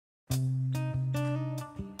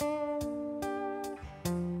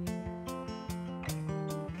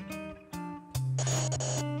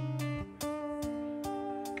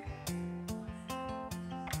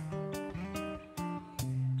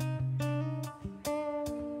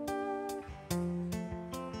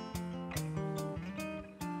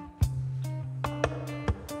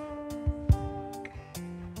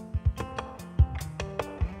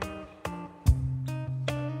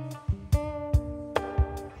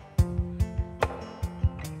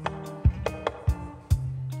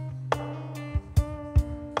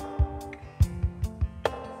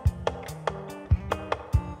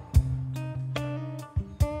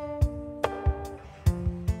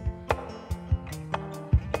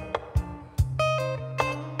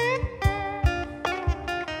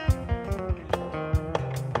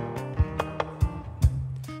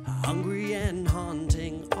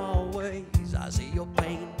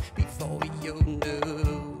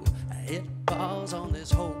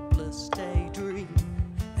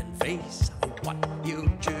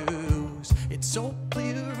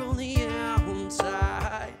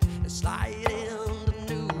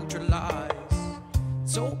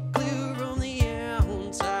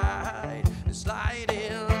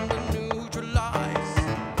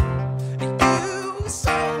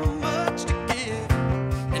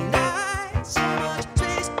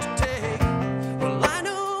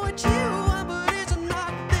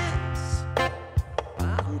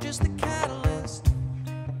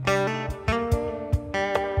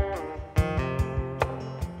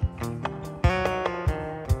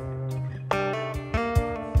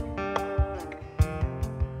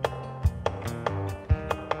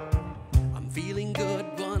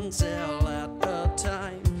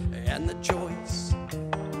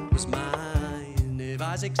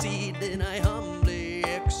succeed, then I humbly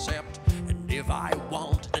accept. And if I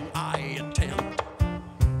won't, then I attempt.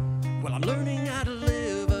 Well, I'm learning how to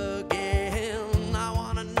live again. I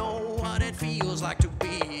wanna know what it feels like to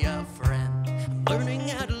be a friend. I'm learning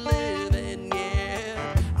how to live, and yeah,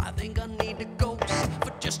 I think I need to ghost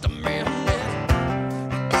for just a minute.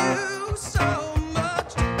 You so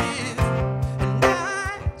much to give, and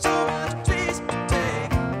I so much space to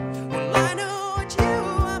take. Well, I know it's you,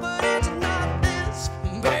 but it's not this,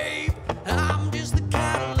 babe. I'm just the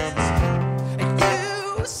catalyst.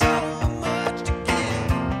 You so much to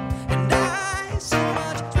give, and I so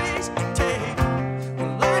much space to take.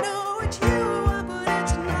 Well, I know it's you, but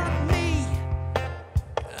it's not me.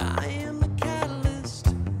 I am the catalyst.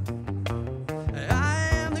 I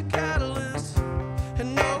am the catalyst.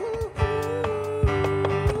 And no,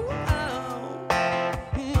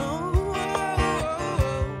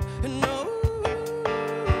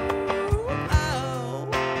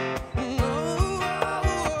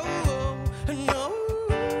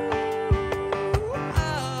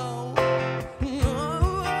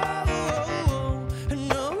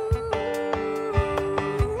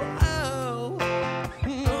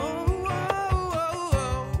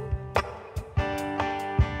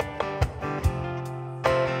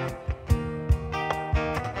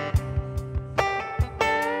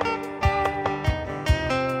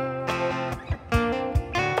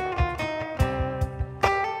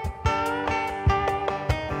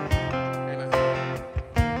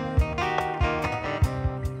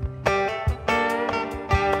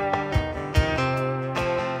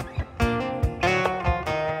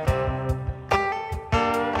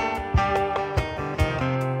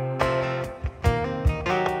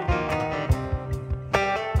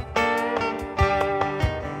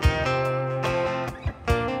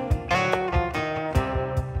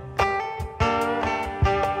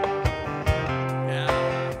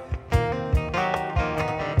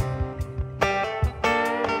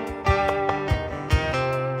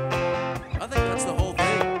 I think that's the whole thing.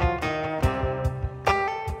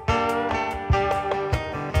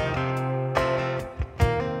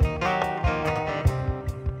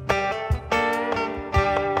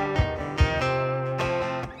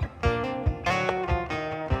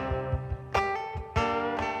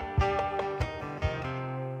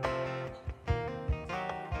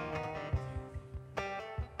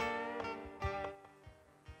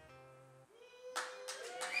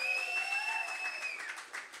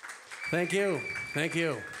 Thank you. Thank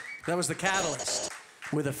you. That was the Catalyst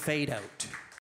with a fade out.